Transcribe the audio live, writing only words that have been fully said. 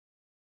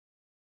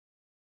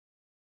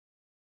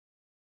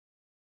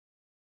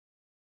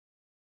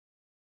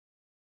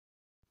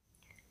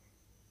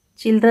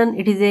Children,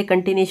 it is a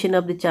continuation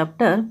of the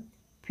chapter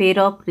pair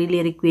of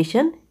linear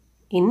equation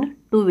in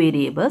two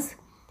variables.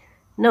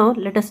 Now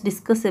let us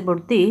discuss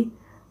about the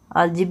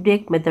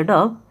algebraic method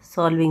of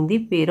solving the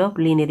pair of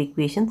linear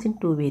equations in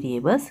two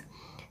variables,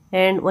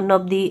 and one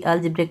of the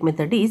algebraic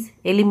method is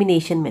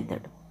elimination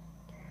method.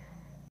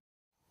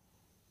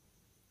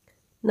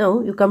 Now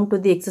you come to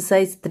the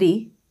exercise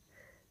 3,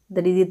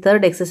 that is the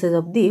third exercise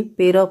of the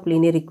pair of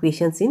linear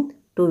equations in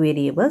two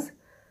variables.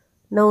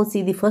 Now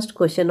see the first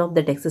question of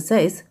that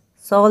exercise.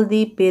 Solve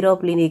the pair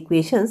of linear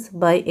equations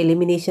by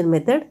elimination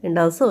method, and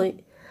also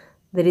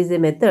there is a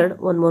method,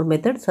 one more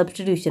method,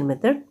 substitution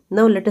method.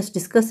 Now let us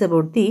discuss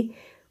about the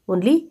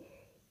only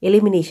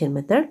elimination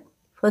method.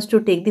 First,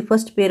 to take the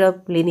first pair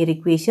of linear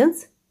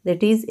equations,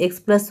 that is x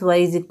plus y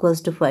is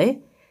equals to 5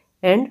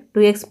 and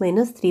 2x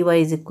minus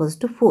 3y is equals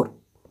to 4.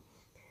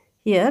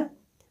 Here,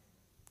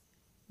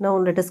 now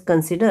let us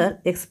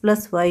consider x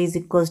plus y is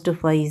equals to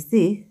 5 is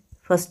the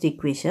first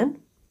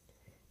equation,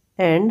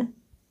 and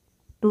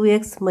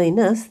 2x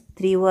minus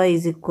 3y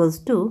is equals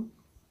to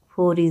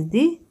 4 is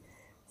the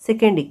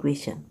second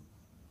equation.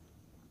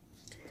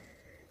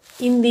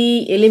 In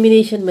the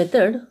elimination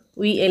method,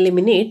 we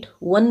eliminate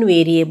one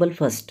variable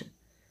first.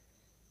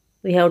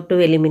 We have to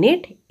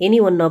eliminate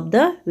any one of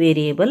the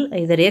variable,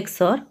 either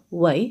x or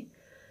y.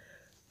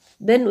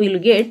 Then we will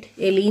get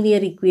a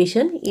linear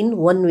equation in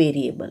one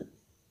variable.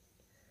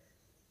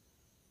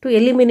 To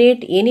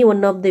eliminate any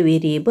one of the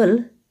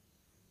variable,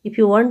 if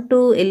you want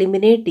to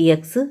eliminate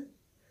x,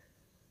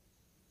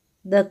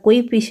 the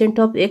coefficient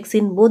of x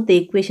in both the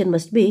equation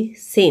must be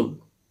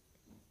same.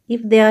 If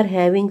they are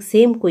having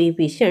same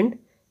coefficient,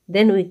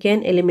 then we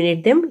can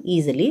eliminate them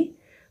easily.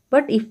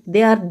 But if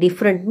they are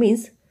different,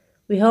 means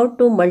we have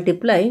to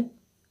multiply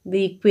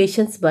the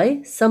equations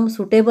by some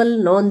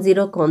suitable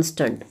non-zero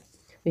constant.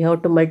 We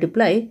have to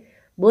multiply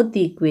both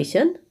the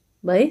equation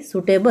by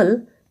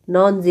suitable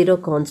non-zero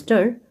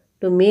constant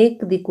to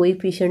make the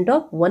coefficient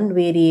of one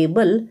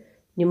variable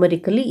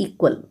numerically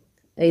equal,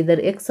 either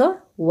x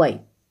or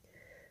y.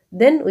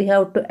 Then we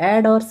have to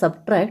add or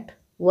subtract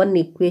one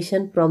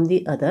equation from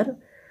the other.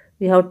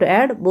 We have to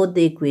add both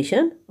the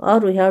equation, or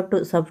we have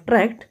to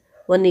subtract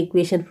one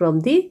equation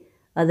from the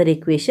other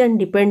equation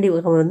depending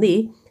upon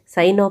the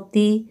sign of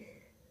the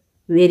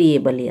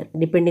variable here.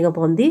 Depending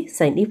upon the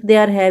sign. If they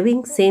are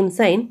having same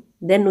sign,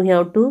 then we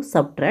have to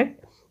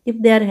subtract.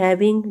 If they are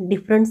having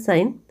different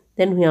sign,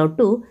 then we have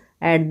to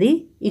add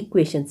the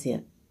equations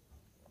here.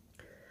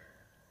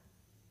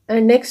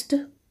 And next,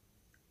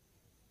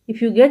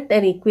 if you get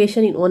an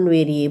equation in one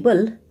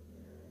variable,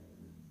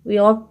 we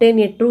obtain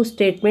a true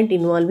statement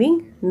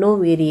involving no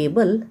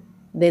variable,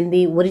 then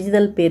the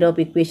original pair of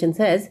equations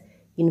has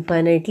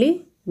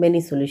infinitely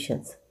many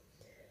solutions.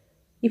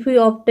 If we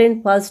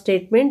obtain false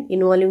statement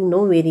involving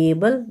no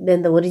variable,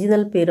 then the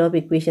original pair of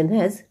equation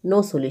has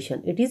no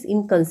solution. It is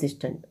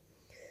inconsistent.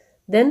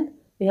 Then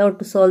we have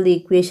to solve the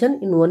equation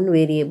in one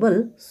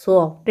variable so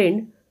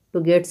obtained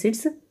to get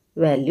its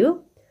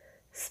value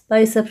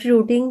by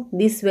substituting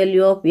this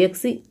value of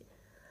x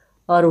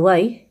or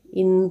y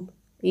in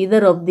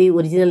either of the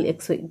original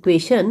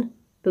equation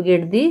to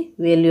get the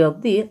value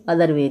of the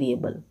other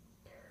variable.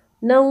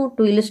 Now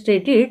to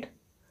illustrate it,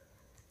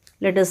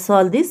 let us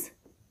solve this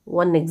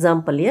one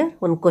example here,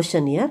 one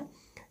question here.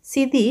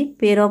 See the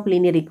pair of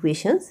linear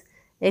equations.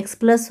 X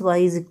plus y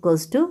is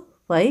equals to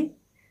 5,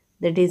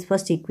 that is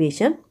first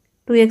equation.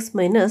 2x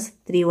minus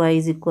 3y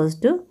is equals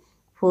to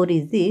 4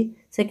 is the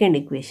second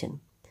equation.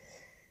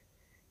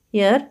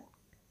 Here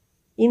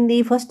in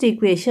the first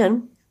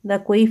equation, the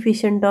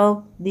coefficient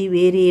of the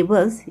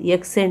variables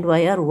x and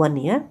y are 1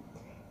 here.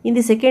 In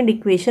the second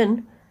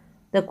equation,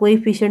 the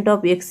coefficient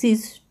of x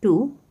is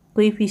 2,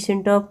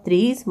 coefficient of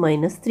 3 is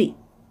minus 3.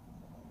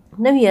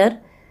 Now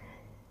here,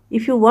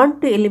 if you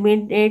want to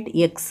eliminate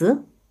x,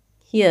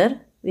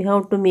 here we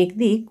have to make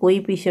the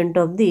coefficient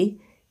of the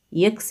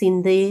x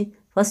in the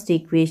first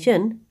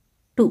equation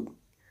 2.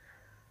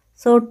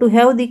 So to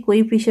have the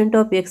coefficient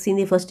of x in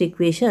the first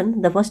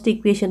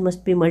equation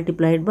must be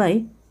multiplied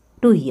by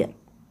 2 here.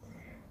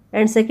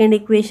 And second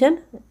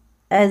equation,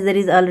 as there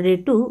is already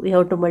 2, we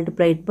have to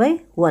multiply it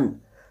by 1.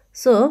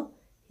 So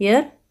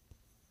here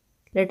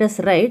let us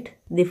write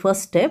the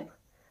first step.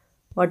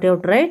 What you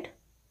have to write?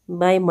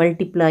 By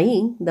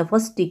multiplying the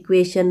first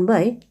equation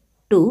by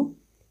 2.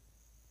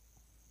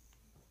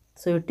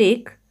 So you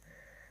take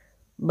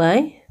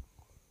by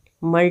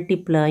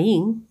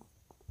multiplying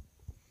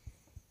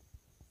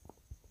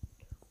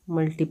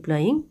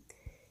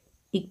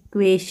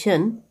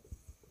equation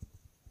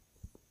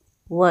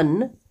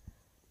 1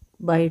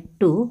 by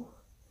 2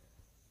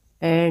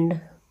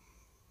 and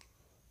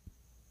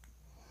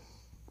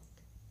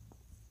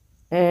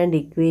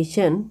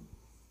equation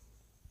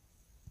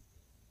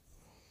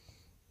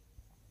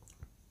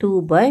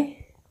 2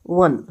 by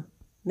 1.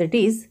 That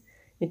is,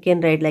 you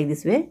can write like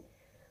this way: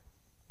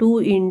 2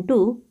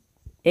 into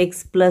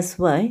x plus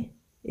y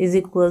is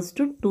equals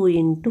to 2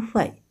 into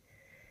 5.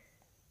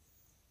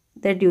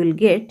 That you will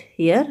get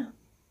here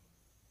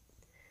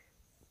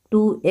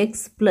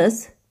 2x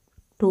plus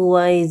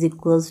 2y is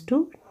equals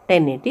to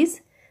 10 it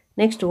is.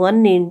 Next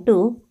 1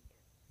 into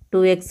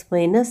 2x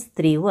minus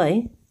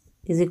 3y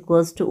is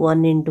equals to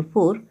 1 into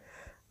 4.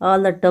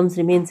 All the terms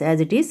remains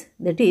as it is,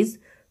 that is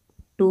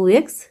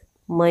 2x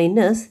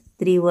minus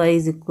 3y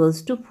is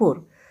equals to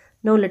 4.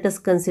 Now let us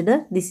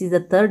consider this is the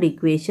third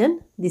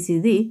equation, this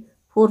is the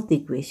fourth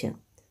equation.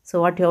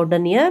 So what you have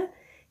done here?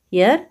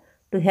 Here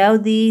to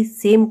have the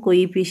same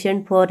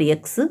coefficient for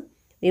x,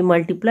 we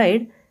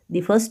multiplied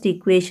the first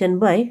equation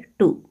by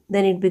 2.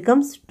 Then it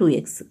becomes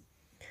 2x.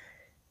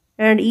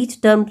 And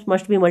each term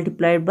must be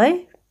multiplied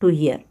by 2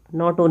 here.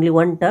 Not only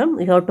one term,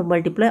 we have to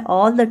multiply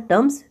all the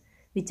terms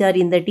which are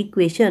in that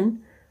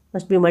equation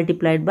must be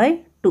multiplied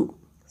by 2.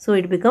 So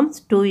it becomes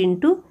 2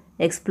 into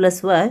x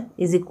plus y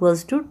is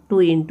equals to 2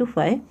 into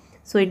 5.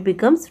 So it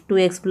becomes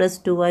 2x plus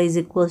 2y is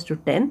equals to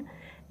 10.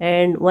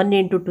 And 1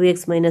 into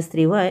 2x minus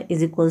 3y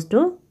is equals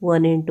to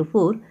 1 into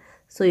 4.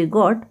 So you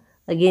got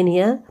again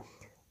here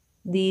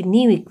the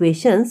new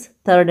equations,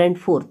 third and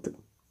fourth.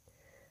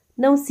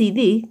 Now see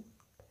the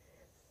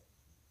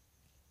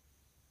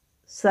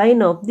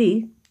sign of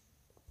the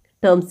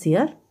terms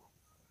here.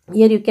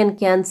 Here you can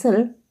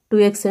cancel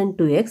 2x and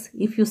 2x.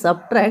 If you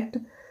subtract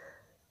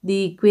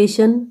the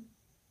equation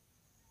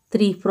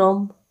 3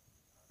 from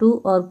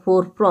 2 or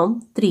 4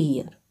 from 3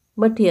 here.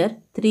 But here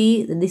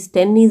 3, this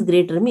 10 is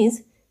greater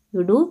means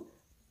you do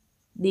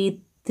the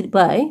 3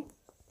 by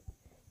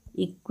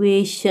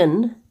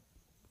equation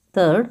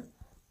third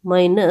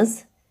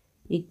minus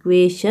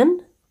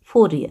equation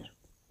 4 here.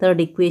 Third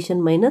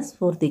equation minus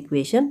fourth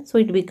equation. So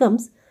it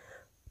becomes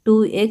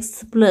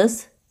 2x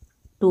plus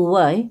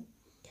 2y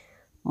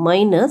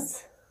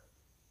minus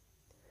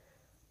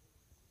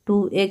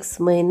 2x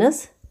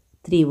minus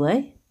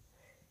 3y.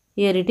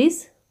 Here it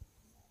is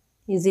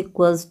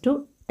equals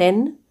to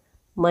 10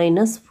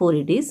 minus 4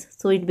 it is.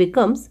 So it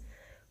becomes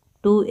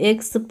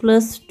 2x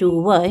plus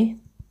 2y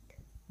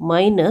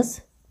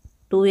minus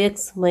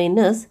 2x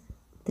minus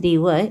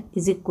 3y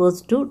is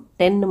equals to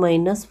 10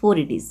 minus 4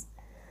 it is.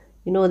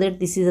 You know that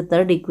this is the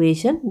third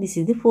equation, this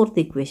is the fourth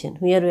equation.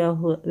 Here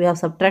we have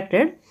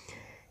subtracted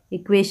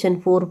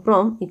equation 4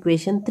 from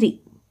equation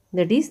 3.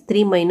 That is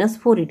 3 minus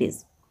 4 it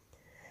is.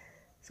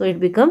 So it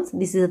becomes,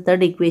 this is the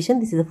third equation,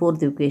 this is the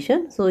fourth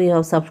equation. So you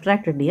have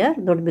subtracted here,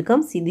 that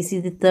becomes, see, this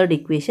is the third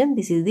equation,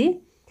 this is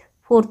the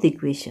fourth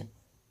equation.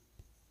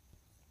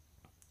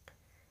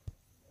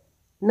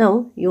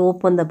 Now you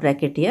open the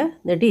bracket here,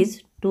 that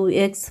is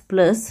 2x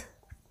plus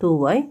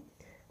 2y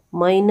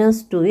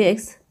minus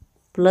 2x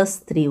plus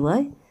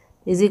 3y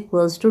is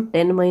equals to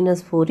 10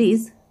 minus 4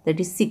 is, that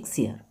is 6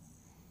 here.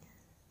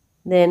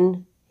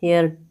 Then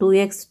here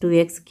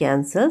 2x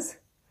cancels,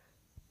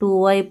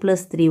 2y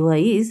plus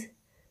 3y is,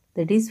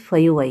 that is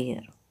 5y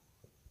here.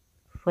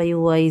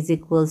 5y is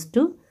equals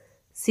to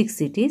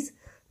 6 it is.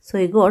 So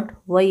I got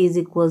y is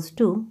equals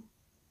to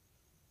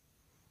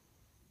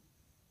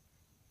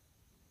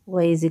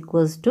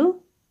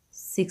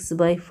 6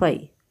 by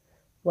 5.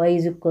 Y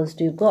is equals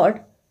to, you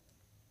got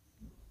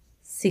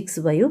 6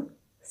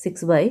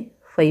 by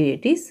 5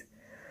 it is.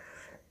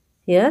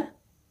 Here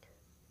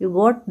you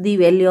got the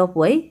value of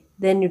y,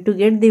 then to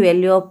get the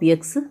value of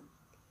x,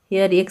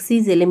 here x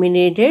is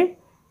eliminated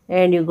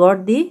and you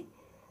got the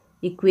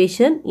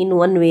equation in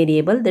one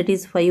variable, that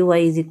is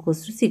 5y is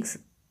equals to 6.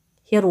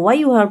 Here y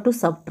you have to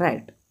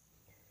subtract.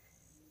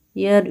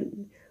 Here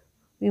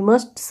we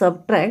must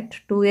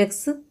subtract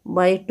 2x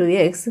by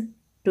 2x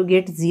to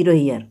get 0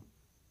 here,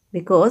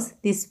 because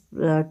this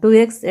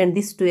 2x and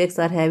this 2x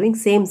are having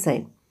same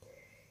sign.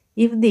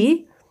 If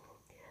the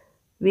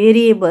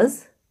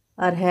variables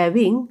are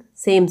having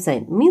same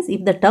sign, means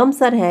if the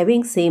terms are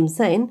having same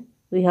sign,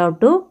 we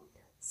have to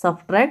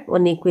subtract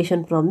one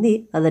equation from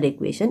the other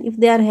equation. If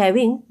they are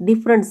having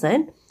different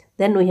sign,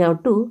 then we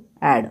have to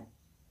add.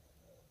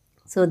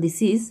 So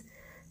this is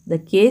the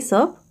case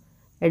of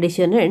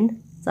addition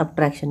and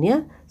subtraction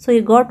here. So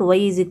you got y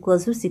is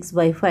equals to 6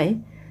 by 5.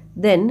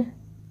 Then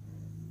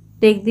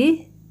take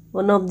the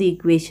one of the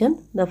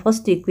equation, the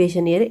first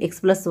equation here, x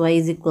plus y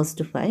is equals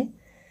to 5.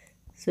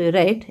 So you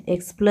write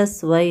x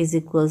plus y is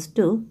equals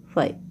to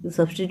 5. You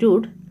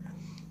substitute,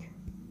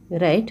 you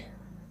write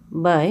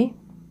by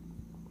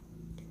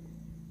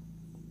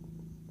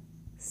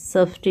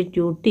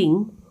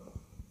substituting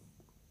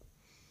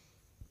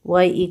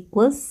y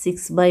equals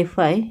 6 by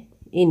 5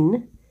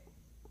 in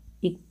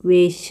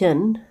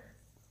equation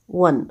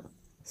 1.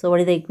 So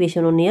what is the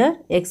equation 1 here?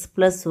 X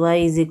plus y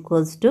is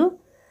equals to,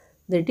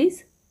 that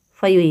is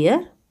 5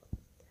 here.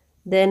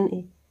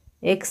 Then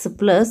x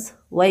plus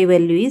y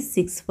value is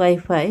 6 by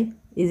 5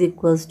 is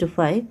equals to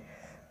 5.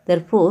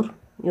 Therefore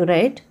you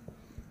write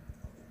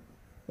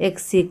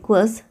x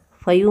equals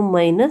 5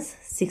 minus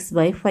 6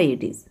 by 5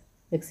 it is.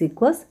 X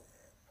equals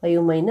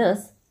 5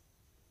 minus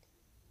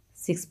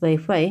 6 by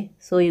 5.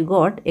 So you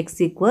got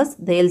x equals,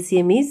 the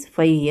LCM is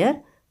 5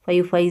 here.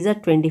 5 5 is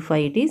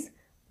 25 it is,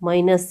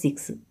 minus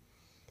 6.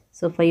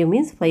 So 5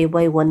 means 5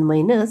 by 1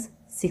 minus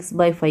 6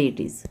 by 5 it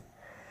is.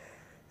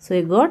 So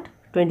you got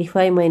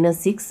 25 minus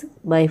 6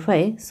 by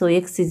 5. So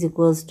x is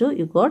equals to,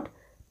 you got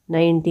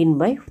 19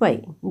 by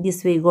 5.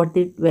 This way you got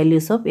the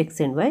values of x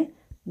and y.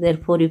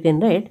 Therefore, you can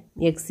write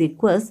x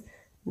equals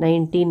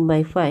 19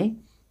 by 5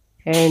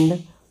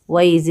 and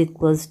y is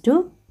equals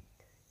to,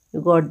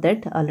 you got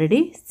that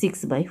already,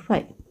 6 by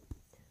 5.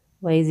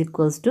 Y is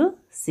equals to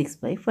 6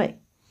 by 5.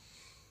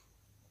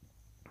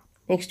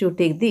 Next, you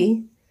take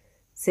the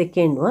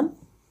second one.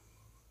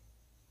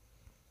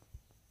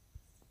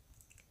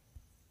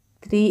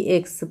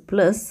 3x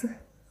plus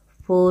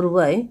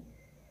 4y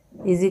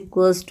is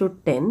equals to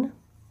 10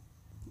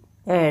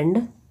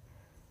 and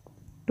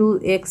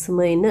 2x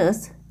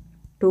minus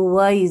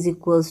 2y is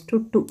equals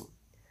to 2.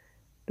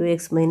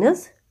 2x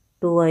minus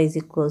 2y is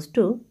equals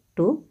to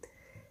 2.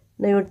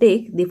 Now you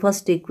take the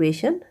first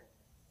equation,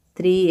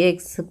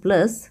 3x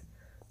plus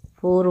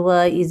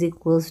 4y is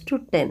equals to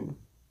 10.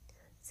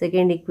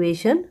 Second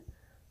equation,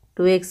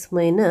 2x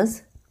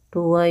minus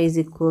 2y is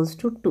equals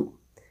to 2.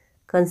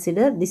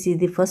 Consider this is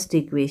the first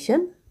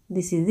equation,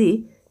 this is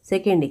the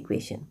second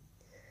equation.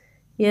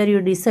 Here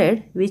you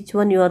decide which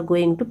one you are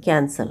going to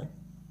cancel.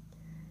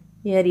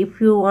 Here if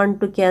you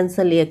want to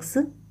cancel x,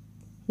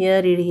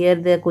 here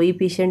the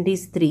coefficient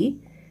is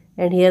 3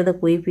 and here the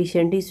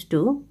coefficient is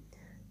 2.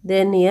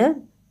 Then here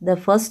the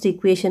first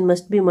equation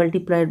must be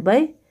multiplied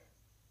by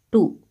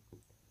 2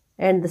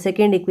 and the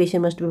second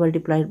equation must be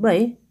multiplied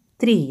by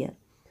 3 here.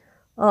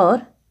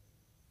 Or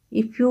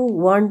if you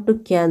want to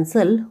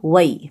cancel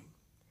y,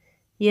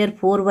 here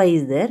 4y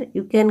is there,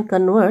 you can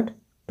convert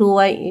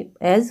 2y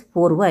as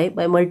 4y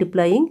by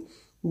multiplying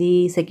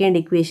the second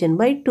equation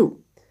by 2.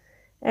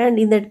 And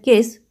in that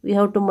case, we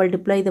have to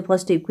multiply the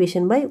first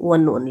equation by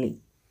 1 only.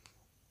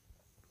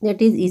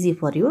 That is easy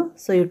for you.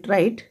 So you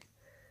write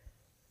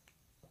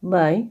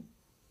by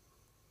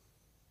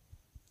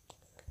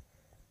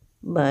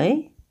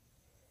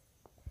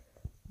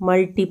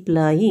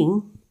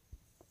multiplying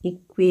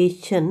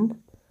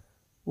equation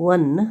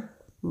 1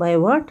 by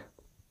what?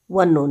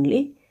 1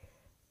 only,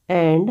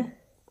 and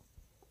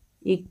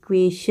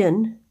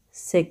equation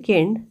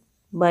second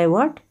by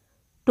what?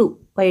 2.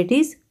 Why it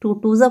is? 2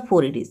 2s are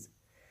 4 it is.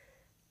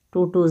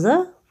 2 2s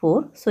are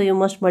 4. So you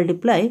must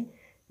multiply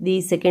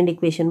the second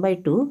equation by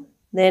 2.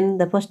 Then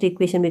the first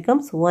equation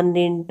becomes 1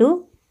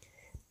 into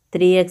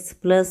 3x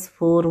plus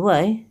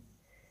 4y.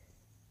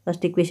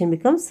 First equation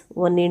becomes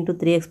 1 into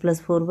 3x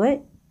plus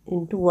 4y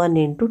into 1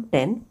 into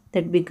 10.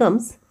 That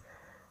becomes,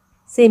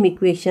 same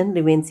equation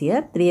remains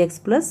here,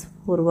 3x plus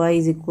 4y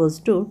is equals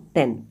to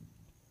 10.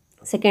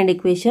 Second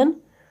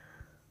equation,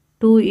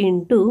 2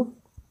 into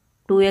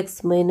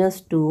 2x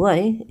minus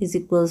 2y is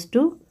equals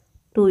to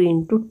 2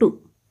 into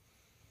 2.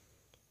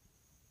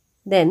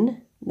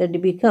 Then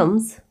that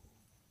becomes,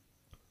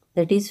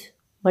 that is,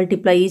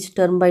 multiply each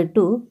term by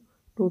 2.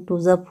 2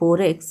 2s are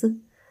 4x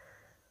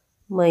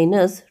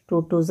minus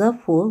 2 2s are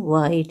 4,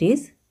 y it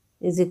is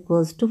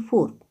equals to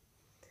 4.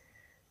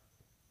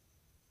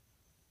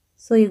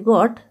 So you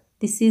got,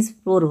 this is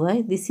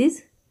 4y, this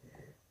is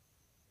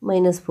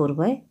minus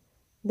 4y.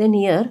 Then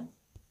here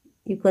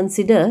you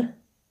consider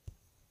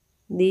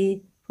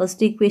the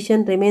first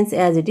equation remains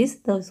as it is.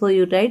 So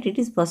you write it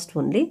is first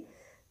only.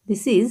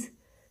 This is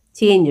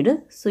changed.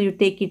 So you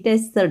take it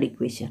as third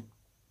equation.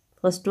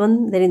 First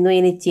one, there is no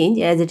any change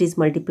as it is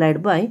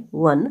multiplied by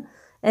 1.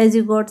 As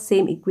you got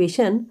same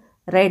equation,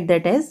 write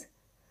that as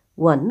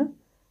 1.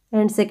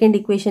 And second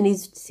equation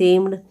is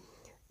same,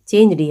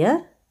 changed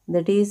here.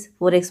 That is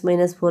 4x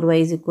minus 4y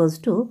is equals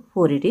to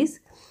 4 it is.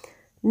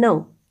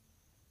 Now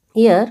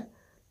here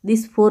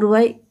this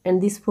 4y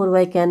and this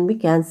 4y can be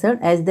cancelled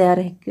as they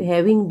are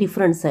having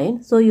different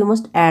sign. So you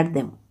must add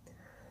them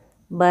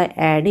by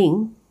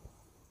adding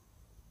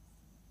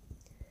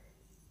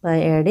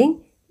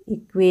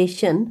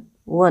equation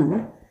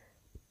 1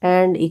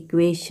 and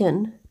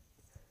equation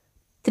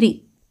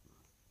 3.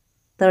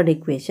 Third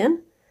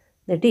equation,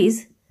 that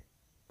is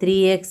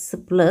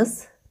 3x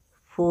plus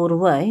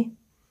 4y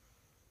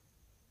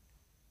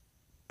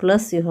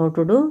plus you have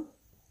to do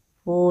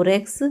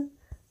 4x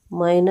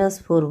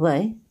minus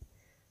 4y,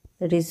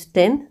 that is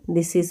 10,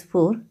 this is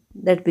 4,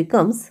 that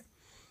becomes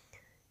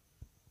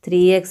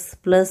 3x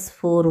plus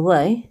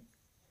 4y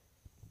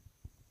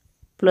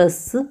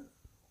plus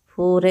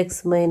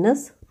 4x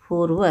minus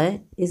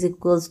 4y is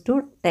equals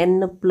to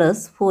 10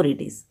 plus 4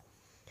 it is.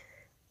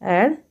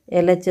 Add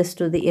LHS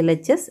to the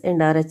LHS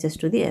and RHS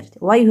to the RHS.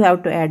 Why you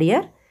have to add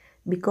here?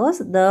 Because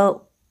the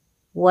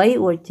y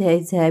which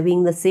is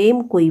having the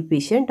same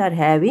coefficient are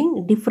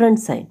having different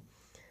sign.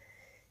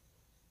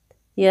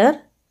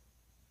 Here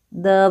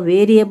the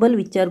variable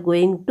which are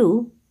going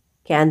to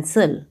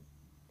cancel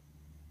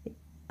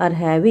are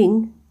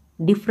having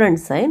different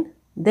sign.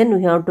 Then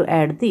we have to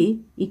add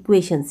the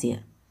equations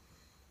here.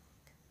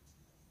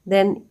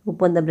 Then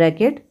open the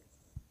bracket,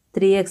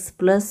 3x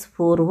plus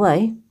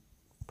 4y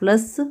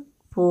plus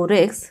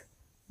 4x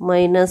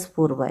minus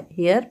 4y.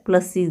 Here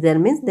plus is there,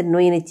 means there is no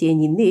any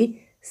change in the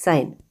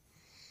sign,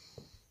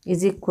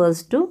 is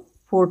equals to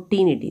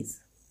 14 it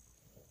is.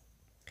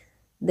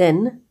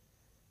 Then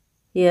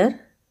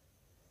here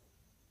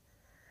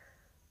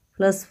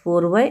plus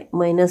 4y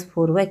minus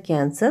 4y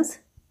cancels,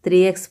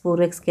 3x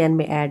 4x can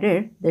be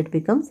added, that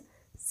becomes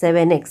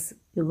 7x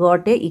you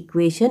got a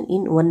equation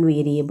in one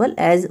variable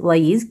as y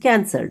is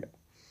cancelled.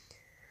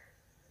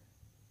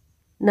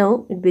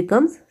 Now it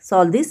becomes,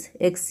 solve this,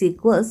 x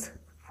equals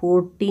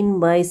 14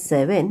 by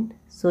 7.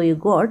 So you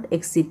got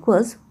x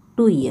equals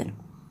 2 here.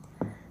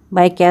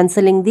 By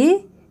cancelling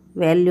the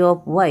value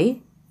of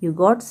y, you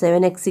got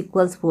 7x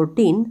equals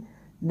 14.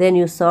 Then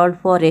you solve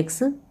for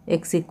x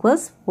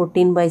equals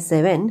 14 by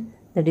 7,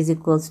 that is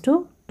equals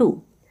to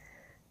 2.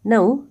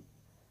 Now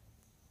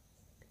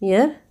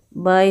here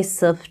by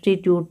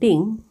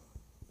substituting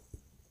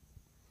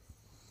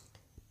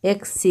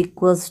x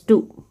equals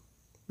 2,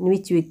 in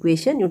which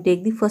equation? You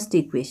take the first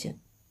equation,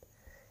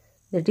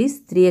 that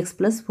is 3x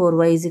plus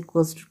 4y is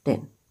equals to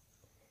 10.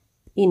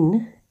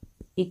 In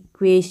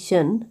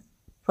equation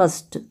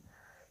first,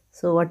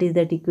 so what is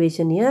that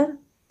equation here?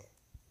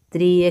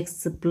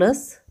 3x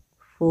plus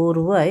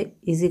 4y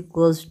is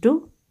equals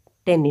to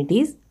 10 it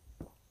is.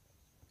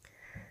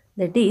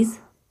 That is,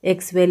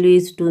 x value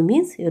is 2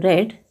 means you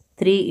write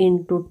 3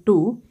 into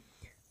 2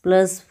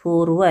 plus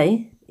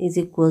 4y is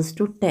equals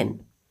to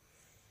 10.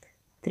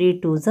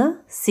 3 2s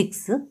are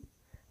 6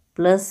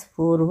 plus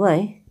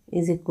 4y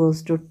is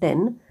equals to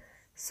 10.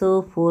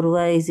 So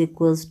 4y is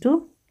equals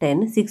to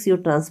 10. 6 you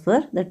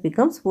transfer, that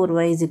becomes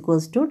 4y is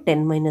equals to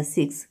 10 minus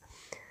 6.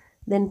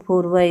 Then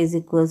 4y is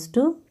equals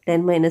to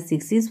 10 minus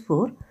 6 is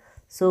 4.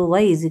 So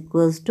y is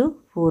equals to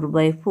 4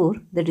 by 4,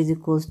 that is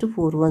equals to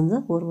 4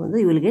 1s, 4 1s,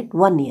 you will get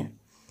 1 here.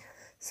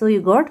 So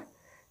you got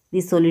the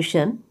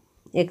solution,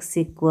 x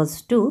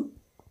equals 2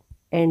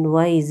 and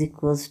y is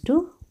equals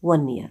to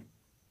 1 here.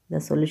 The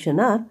solution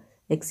are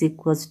x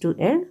equals to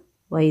and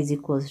y is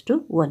equals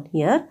to 1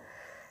 here.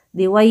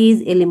 The y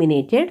is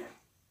eliminated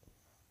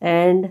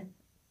and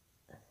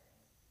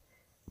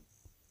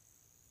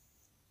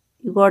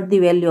you got the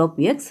value of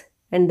x,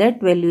 and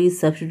that value is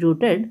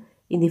substituted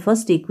in the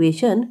first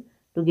equation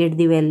to get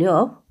the value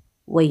of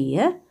y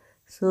here.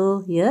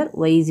 So here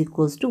y is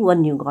equals to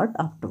 1 you got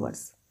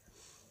afterwards.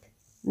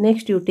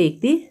 Next you take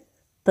the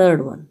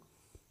third one.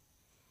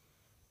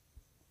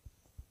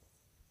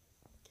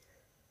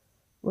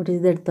 What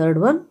is that third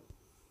one?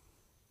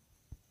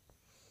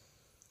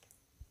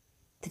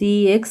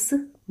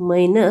 3x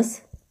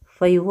minus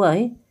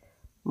 5y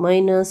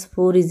minus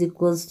 4 is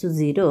equals to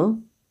 0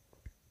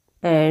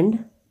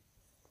 and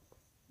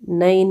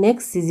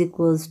 9x is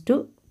equals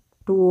to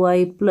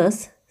 2y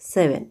plus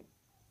 7.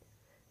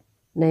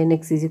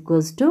 9x is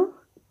equals to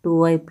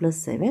 2y plus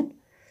 7.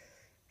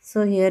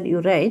 So here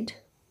you write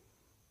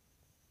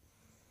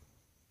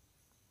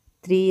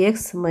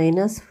 3x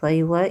minus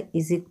 5y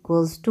is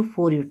equals to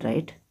 4 you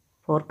write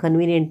for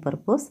convenient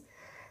purpose,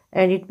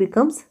 and it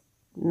becomes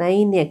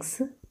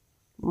 9x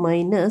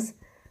minus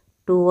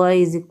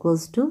 2y is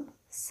equals to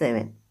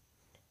 7.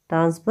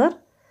 Transfer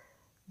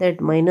that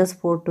minus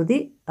 4 to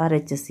the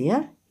RHS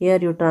here. Here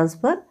you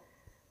transfer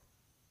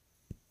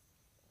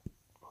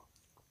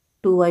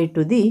 2y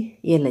to the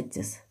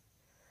LHS.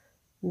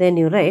 Then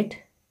you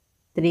write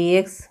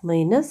 3x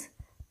minus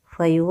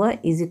 5y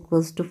is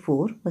equals to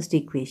 4, first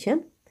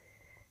equation.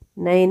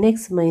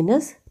 9x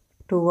minus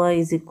 2y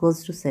is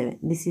equals to 7.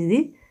 This is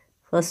the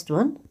first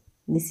one.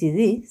 This is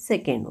the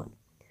second one.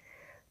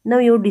 Now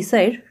you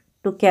decide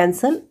to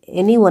cancel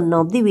any one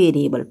of the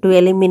variable, to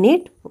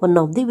eliminate one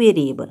of the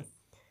variable,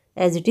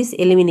 as it is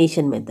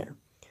elimination method.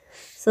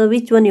 So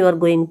which one you are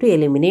going to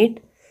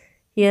eliminate?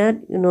 Here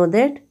you know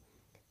that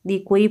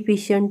the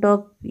coefficient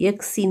of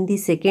x in the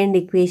second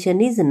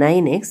equation is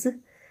 9x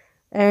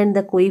and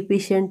the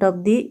coefficient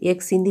of the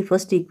x in the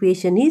first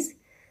equation is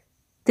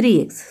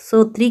 3x.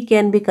 So 3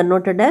 can be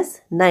converted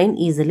as 9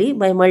 easily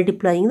by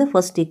multiplying the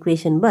first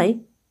equation by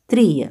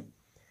 3 here.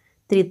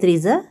 3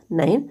 3s are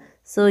 9.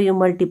 So you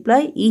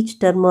multiply each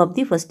term of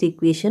the first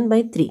equation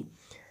by 3.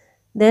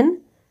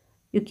 Then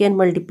you can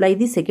multiply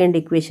the second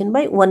equation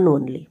by 1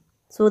 only.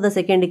 So the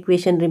second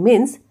equation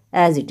remains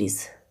as it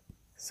is.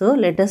 So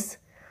let us,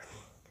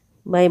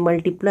 by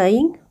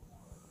multiplying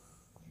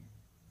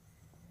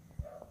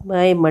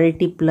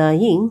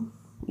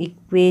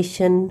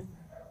equation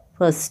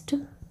first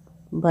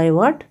by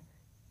what?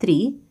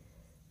 3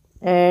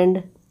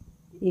 and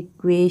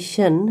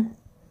equation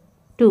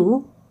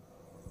 2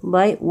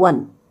 by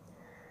 1.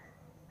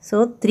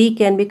 So 3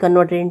 can be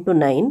converted into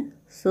 9.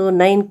 So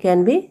 9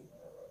 can be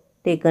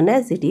taken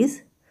as it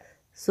is.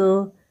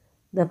 So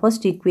the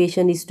first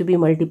equation is to be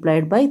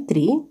multiplied by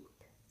 3.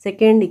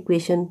 Second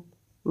equation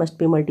must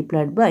be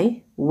multiplied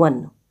by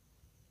 1.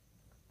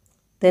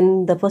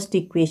 Then the first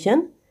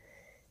equation,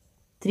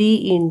 3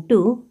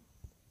 into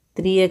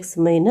 3x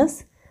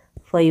minus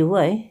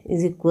 5y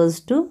is equals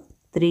to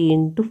 3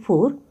 into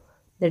 4.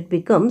 That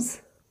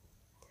becomes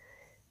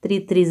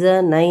 3 3s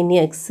are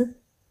 9x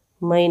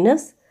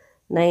minus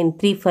 9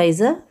 3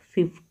 5s are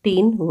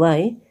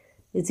 15y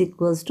is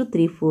equals to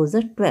 3 4s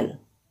are 12.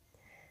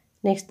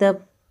 Next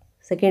the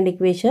second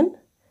equation,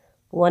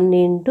 1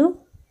 into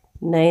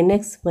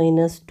 9x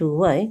minus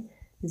 2y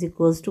is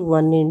equals to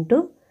 1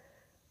 into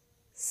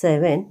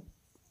 7.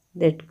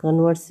 That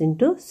converts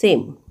into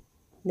same.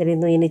 There is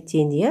no any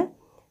change here.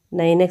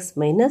 9x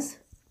minus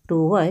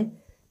 2y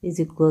is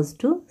equals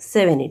to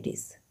 7 it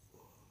is.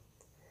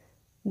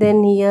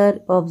 Then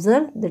here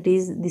observe, that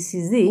is, this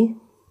is the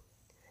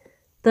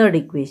third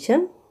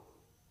equation,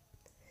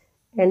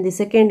 and the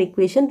second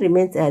equation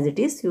remains as it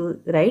is.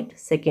 You write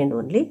second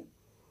only.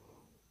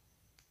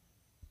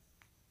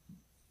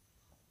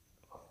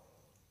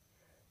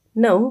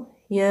 Now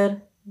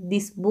here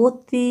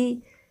both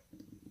the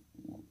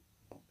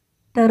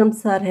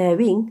terms are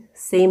having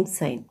same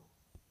sign.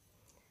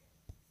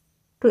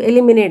 To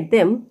eliminate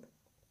them,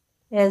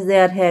 as they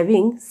are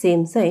having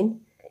same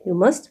sign, you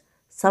must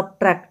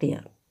subtract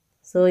here.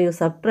 So you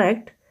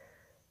subtract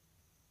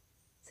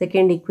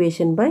second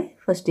equation by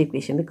first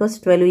equation, because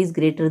 12 is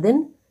greater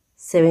than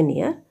 7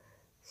 here.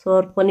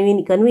 So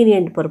for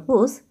convenient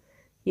purpose,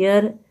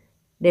 here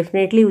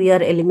definitely we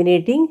are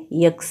eliminating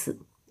x.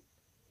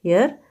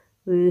 Here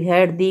we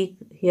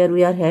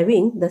are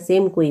having the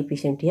same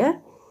coefficient here.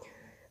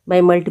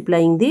 By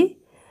multiplying the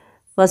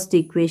first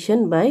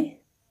equation by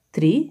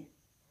 3,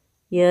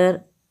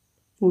 here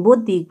in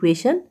both the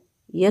equation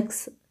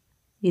x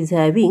is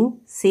having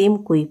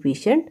same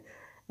coefficient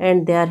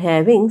and they are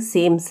having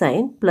same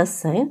sign, plus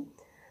sign.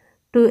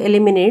 To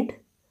eliminate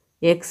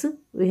x,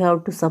 we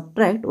have to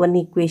subtract one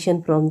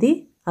equation from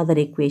the other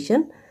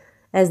equation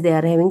as they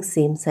are having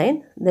same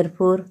sign.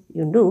 Therefore,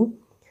 you do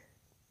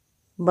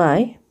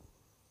by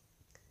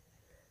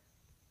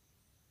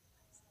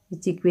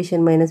which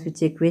equation minus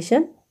which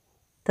equation?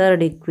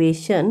 Third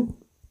equation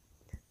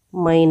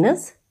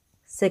minus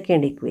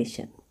second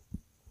equation.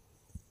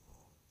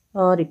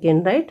 Or you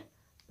can write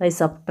by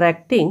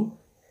subtracting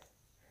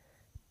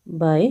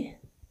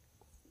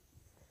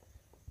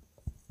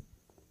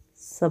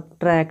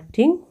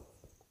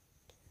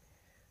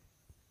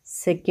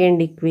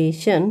second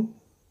equation,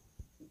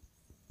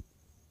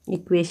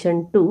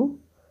 equation 2,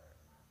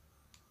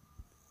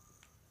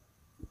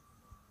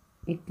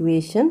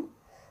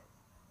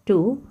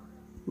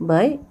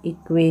 by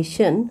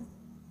equation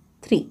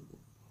 3.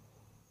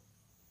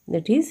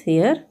 That is,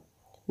 here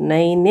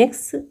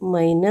 9x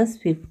minus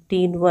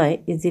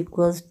 15y is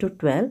equals to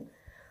 12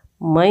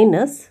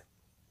 minus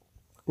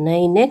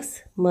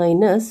 9x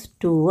minus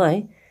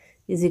 2y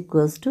is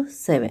equals to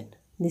 7.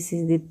 This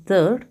is the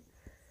third,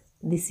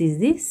 this is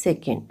the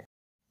second.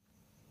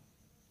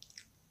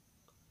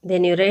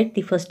 Then you write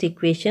the first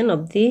equation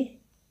of the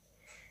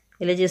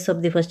LHS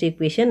of the first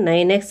equation,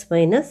 9x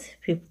minus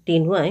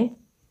 15y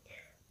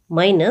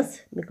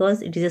minus,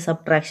 because it is a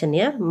subtraction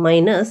here,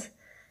 minus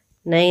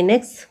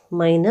 9x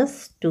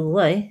minus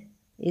 2y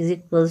is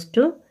equals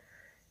to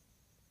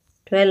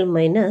 12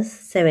 minus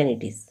 7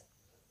 it is.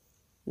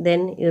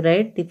 Then you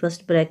write the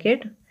first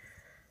bracket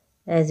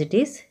as it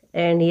is,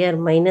 and here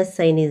minus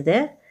sign is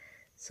there.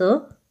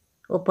 So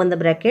open the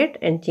bracket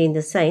and change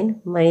the sign.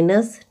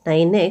 Minus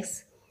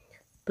 9x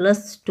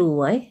plus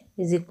 2y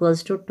is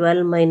equals to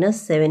 12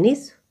 minus 7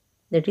 is,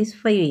 that is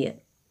 5 here.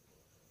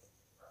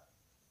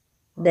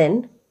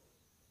 Then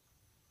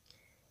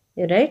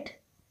you write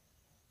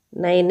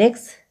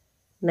 9x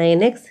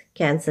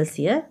cancels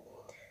here.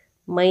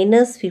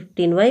 Minus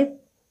 15y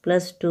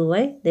plus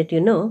 2y, that you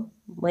know,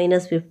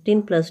 minus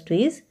 15 plus 2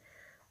 is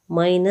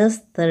minus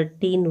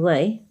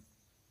 13y.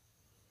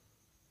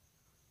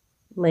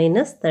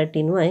 Minus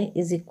 13y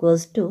is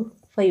equals to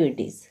 5 it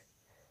is.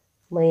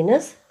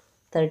 Minus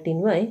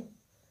 13y.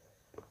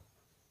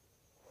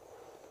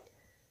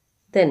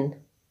 Then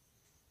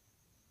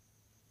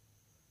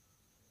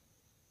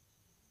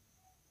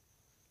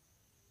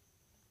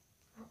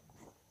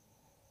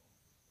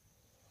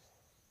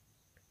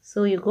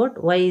so you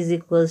got y is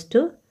equals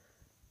to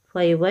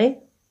 5y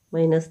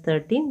minus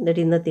 13, that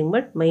is nothing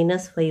but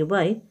minus 5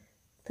 by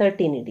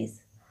 13 it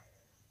is.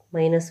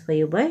 Minus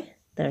 5 by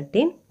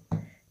 13.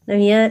 Now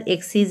here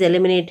x is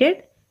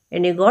eliminated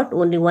and you got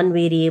only one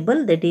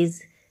variable, that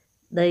is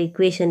the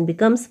equation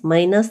becomes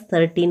minus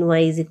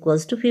 13y is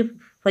equals to 5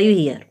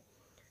 here.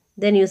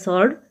 Then you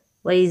solved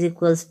y is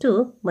equals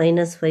to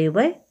minus 5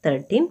 by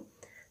 13.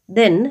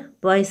 Then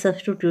by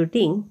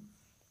substituting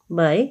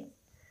y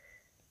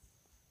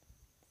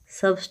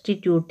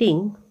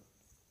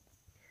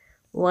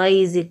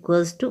is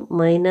equals to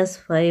minus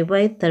 5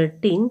 by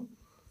 13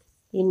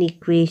 in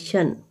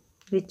equation.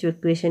 Which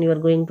equation you are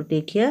going to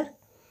take here?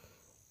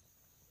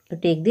 To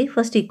take the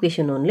first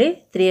equation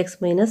only.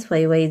 3x minus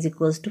 5y is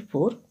equals to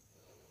 4.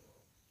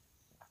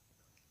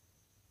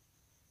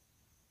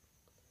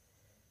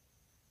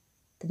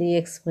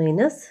 X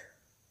minus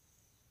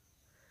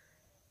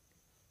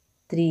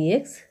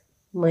 3x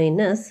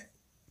minus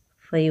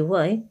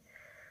 5y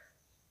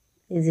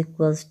is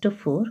equals to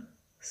 4.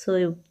 So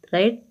you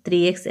write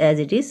 3x as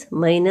it is,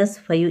 minus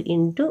 5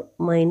 into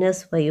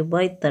minus 5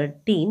 by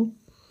 13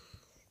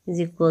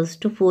 is equals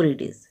to 4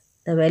 it is.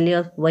 The value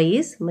of y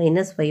is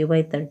minus 5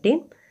 by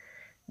 13.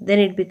 Then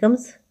it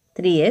becomes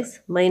 3x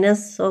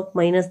minus of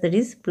minus, that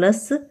is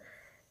plus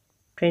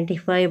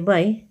 25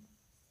 by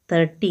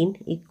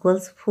 13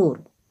 equals 4.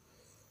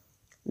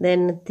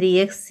 Then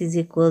 3x is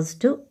equals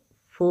to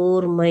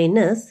 4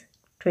 minus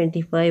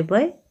 25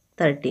 by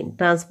 13.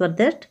 Transfer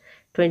that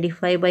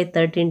 25 by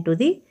 13 to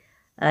the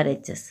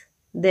RHS.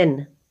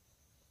 Then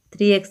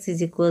 3x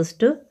is equals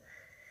to,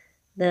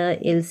 the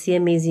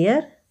LCM is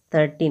here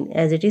 13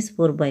 as it is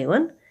 4 by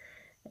 1,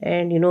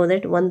 and you know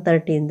that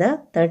 113,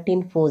 the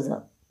 13 fours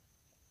are.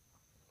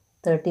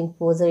 13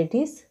 fours it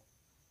is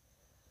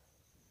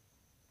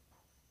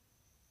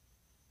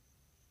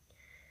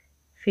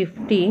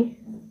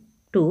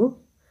 52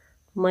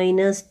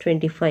 minus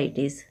 25 it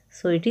is.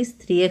 So it is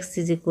 3x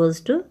is equals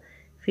to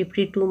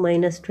 52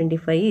 minus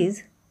 25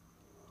 is,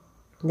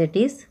 that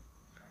is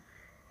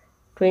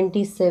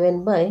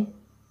 27 by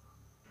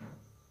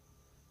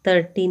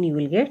 13 you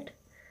will get.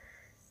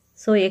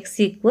 So x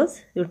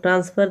equals, you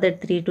transfer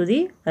that 3 to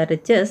the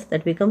RHS,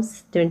 that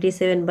becomes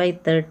 27 by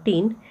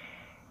 13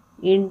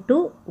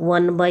 into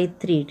 1 by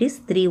 3. It is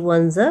 3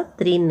 ones are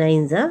 3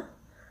 nines are.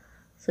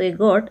 So you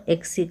got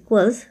x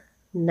equals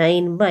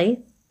 9 by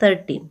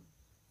 13.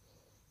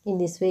 In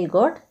this way you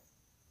got,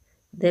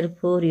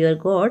 therefore you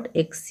got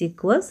x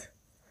equals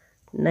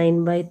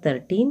 9 by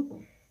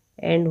 13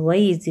 and y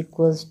is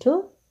equals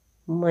to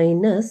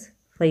minus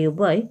 5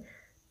 by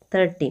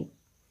 13.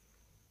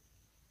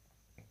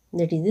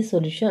 That is the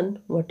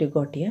solution what you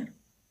got here.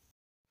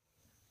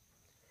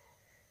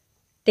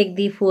 Take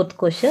the fourth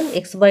question.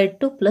 X by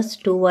 2 plus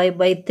 2y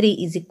by 3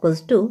 is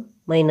equals to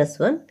minus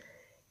 1.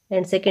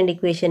 And second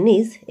equation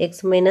is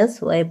x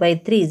minus y by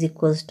 3 is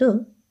equals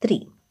to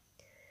 3.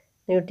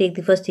 Now you take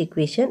the first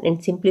equation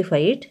and simplify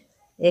it.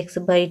 X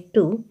by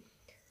 2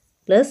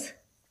 plus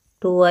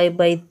 2y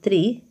by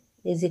 3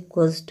 is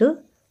equals to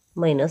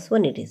minus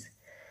 1 it is.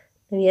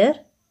 Now here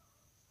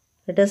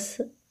let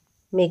us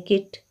make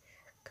it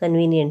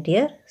convenient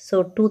here.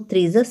 So 2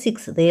 3 is a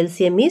 6. The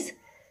LCM is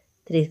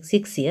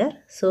 6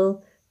 here.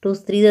 So 2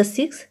 3 is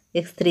 6.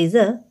 X 3 is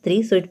a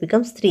 3. So it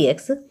becomes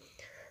 3x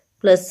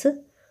plus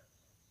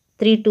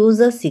 3 2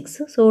 is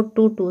 6. So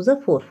 2 2 is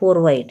 4.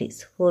 4y it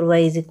is.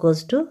 4y is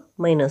equals to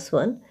minus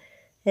 1.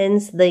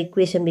 Hence the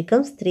equation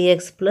becomes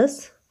 3x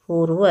plus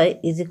 4y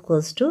is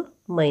equals to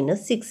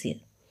minus 6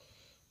 here.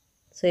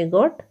 So you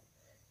got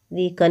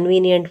the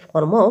convenient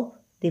form of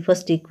the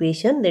first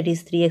equation, that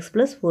is 3x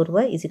plus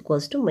 4y is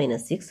equals to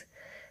minus 6.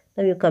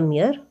 Now you come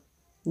here,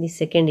 the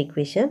second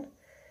equation.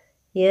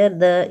 Here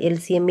the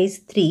LCM is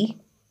 3.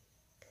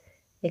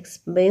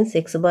 X means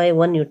x by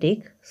 1 you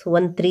take. So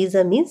 1 3 is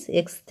a means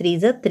x 3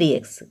 is a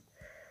 3x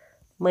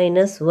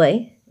minus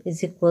y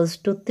is equals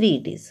to 3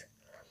 it is.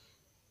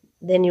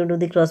 Then you do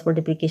the cross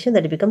multiplication,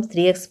 that becomes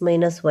 3x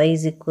minus y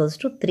is equals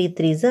to 3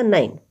 3 is a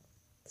 9.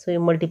 So you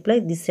multiply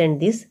this and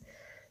this,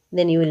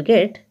 then you will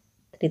get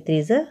 3 3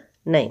 is a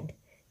 9.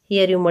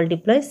 Here you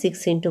multiply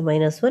 6 into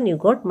minus 1, you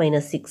got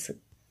minus 6.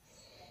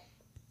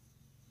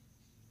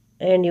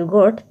 And you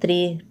got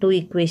two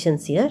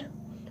equations here.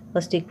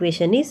 First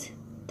equation is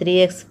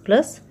 3x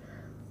plus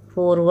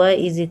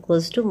 4y is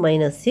equals to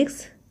minus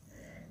 6.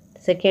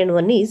 Second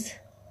one is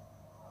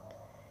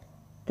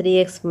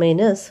 3x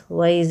minus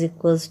y is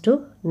equals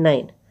to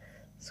 9.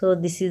 So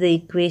this is the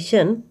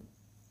equation.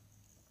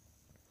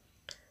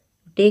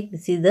 Take,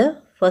 this is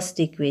the first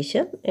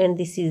equation and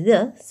this is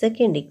the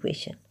second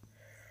equation.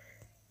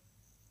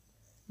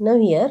 Now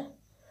here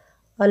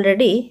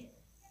already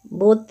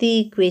both the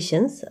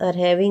equations are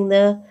having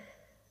the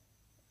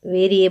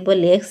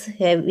variable x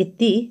with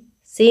the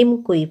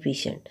same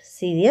coefficient.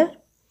 See here,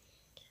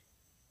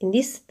 in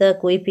this the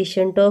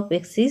coefficient of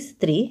x is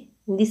 3.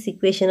 In this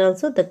equation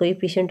also the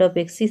coefficient of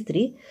x is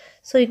 3.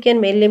 So you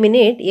can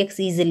eliminate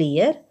x easily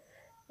here,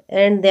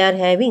 and they are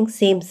having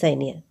same sign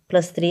here,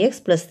 plus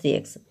 3x plus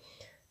 3x.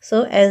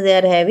 So as they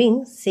are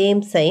having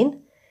same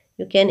sign,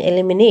 you can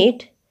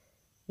eliminate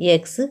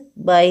x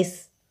by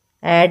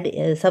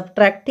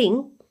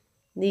subtracting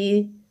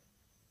the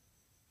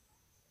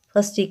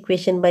first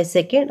equation by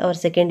second or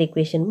second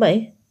equation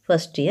by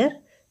first here.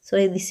 So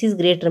this is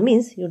greater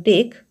means you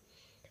take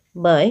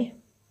by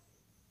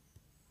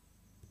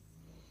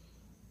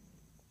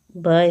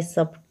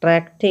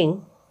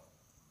subtracting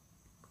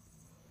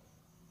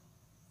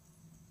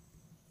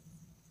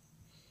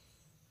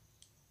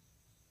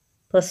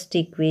first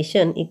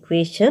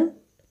equation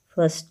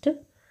first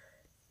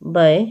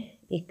by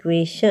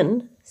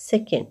equation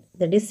second,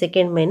 that is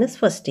second minus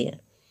first here.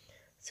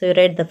 So you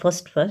write the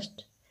first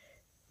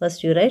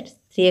you write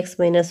 3x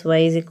minus y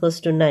is equals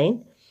to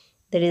 9,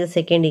 that is the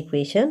second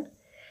equation,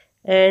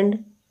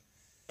 and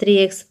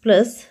 3x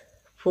plus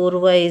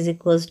 4y is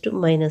equals to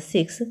minus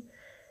 6,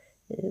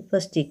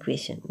 first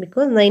equation,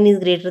 because 9 is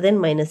greater than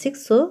minus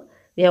 6, so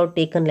we have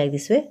taken like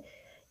this way.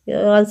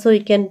 Also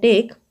you can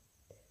take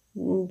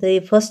the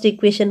first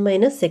equation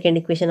minus second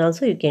equation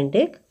also you can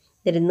take.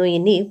 There is no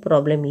any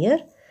problem here.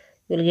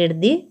 You will get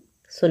the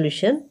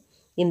solution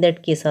in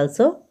that case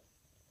also.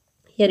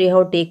 Here you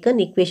have taken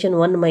equation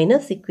 1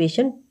 minus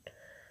equation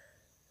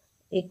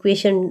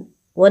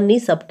 1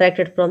 is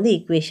subtracted from the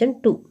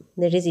equation 2.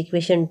 That is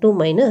equation 2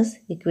 minus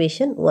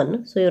equation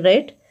 1. So you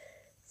write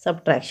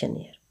subtraction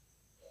here.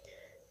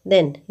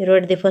 Then you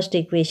write the first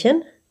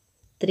equation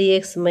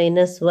 3x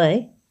minus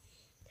y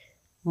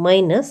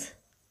minus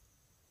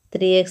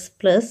 3x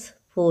plus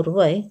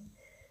 4y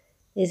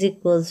is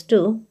equals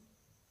to,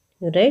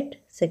 you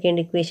write second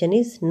equation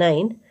is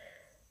 9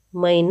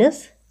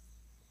 minus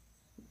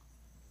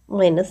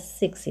minus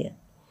 6 here.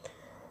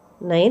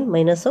 9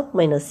 minus of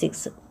minus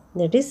 6.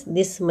 That is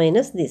this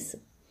minus this.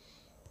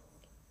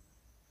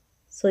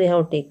 So you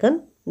have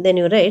taken. Then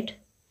you write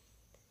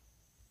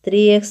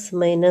 3x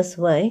minus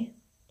y.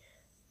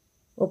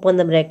 Open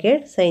the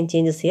bracket. Sign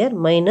changes here.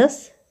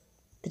 Minus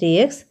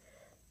 3x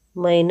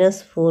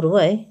minus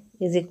 4y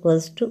is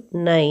equals to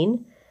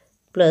 9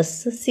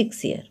 plus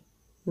 6 here.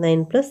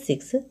 9 plus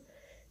 6.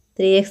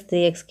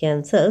 3x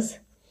cancels.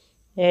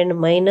 And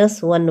minus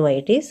 1y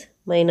it is.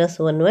 Minus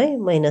 1y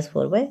minus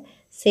 4y.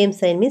 Same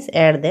sign means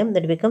add them.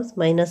 That becomes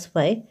minus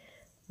 5.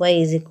 Y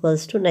is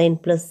equals to 9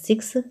 plus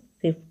 6.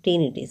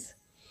 15 it is.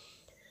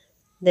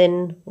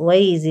 Then y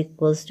is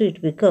equals to, it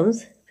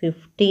becomes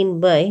 15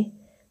 by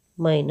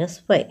minus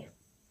 5.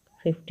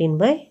 15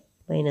 by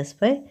minus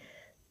 5.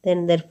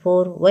 Then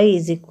therefore y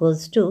is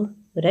equals to,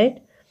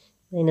 right,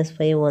 minus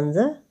 5 ones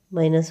are,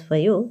 minus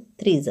 5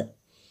 threes are.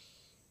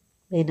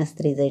 Minus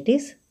 3 it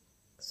is.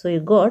 So you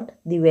got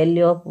the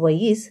value of y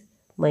is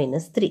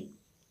minus 3.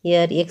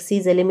 Here x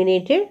is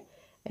eliminated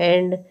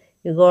and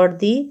you got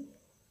the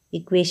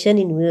equation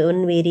in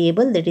one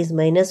variable, that is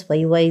minus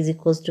 5y is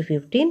equals to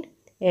 15,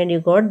 and you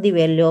got the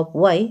value of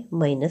y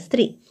minus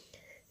 3.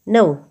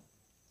 Now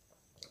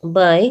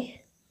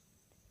by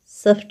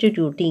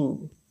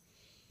substituting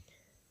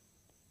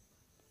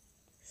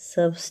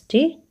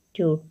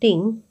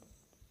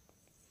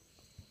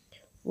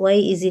y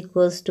is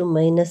equals to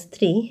minus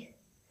 3,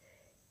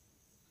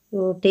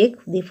 you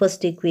take the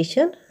first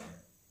equation,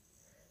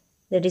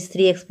 that is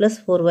 3x plus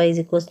 4y is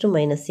equals to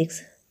minus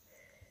 6.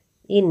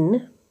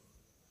 In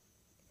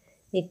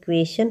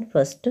equation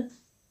first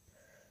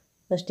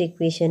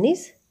equation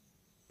is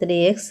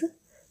 3x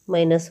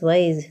minus y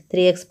is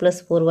 3x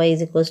plus 4y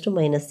is equals to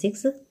minus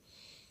 6.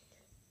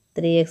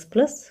 3x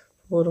plus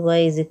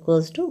 4y is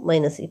equals to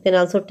minus. You can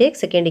also take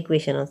second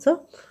equation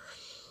also.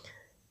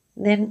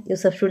 Then you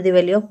substitute the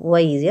value of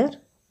y is here.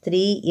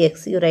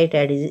 3x you write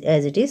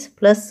as it is,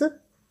 plus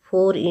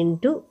 4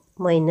 into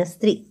minus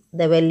 3.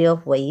 The value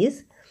of y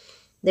is,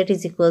 that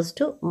is equals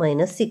to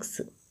minus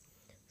 6.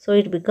 So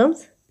it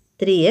becomes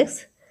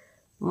 3x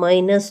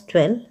minus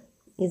 12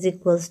 is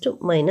equals to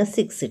minus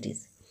 6 it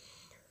is.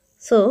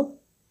 So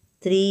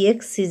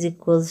 3x is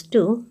equals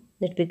to,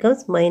 that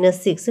becomes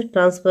minus 6.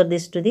 Transfer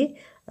this to the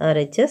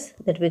RHS,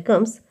 that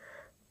becomes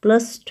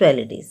plus 12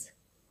 it is.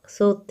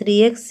 So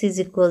 3x is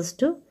equals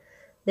to,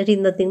 that is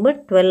nothing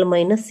but 12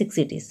 minus 6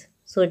 it is.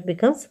 So it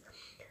becomes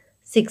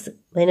 6.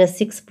 Minus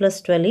 6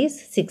 plus 12 is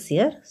 6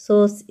 here.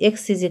 So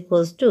x is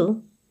equals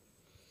to,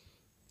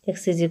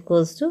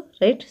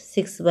 right,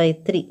 6 by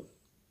 3.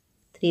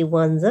 3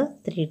 ones are,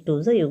 3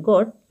 twos are, you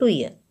got 2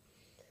 here.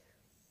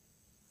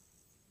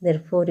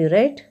 Therefore you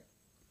write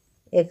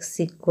x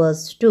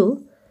equals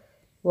to,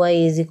 y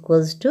is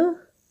equals to,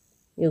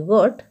 you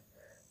got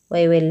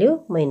y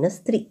value minus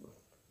 3.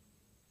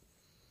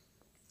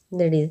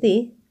 That is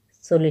the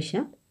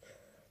solution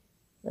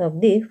of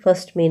the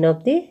first main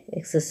of the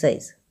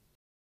exercise.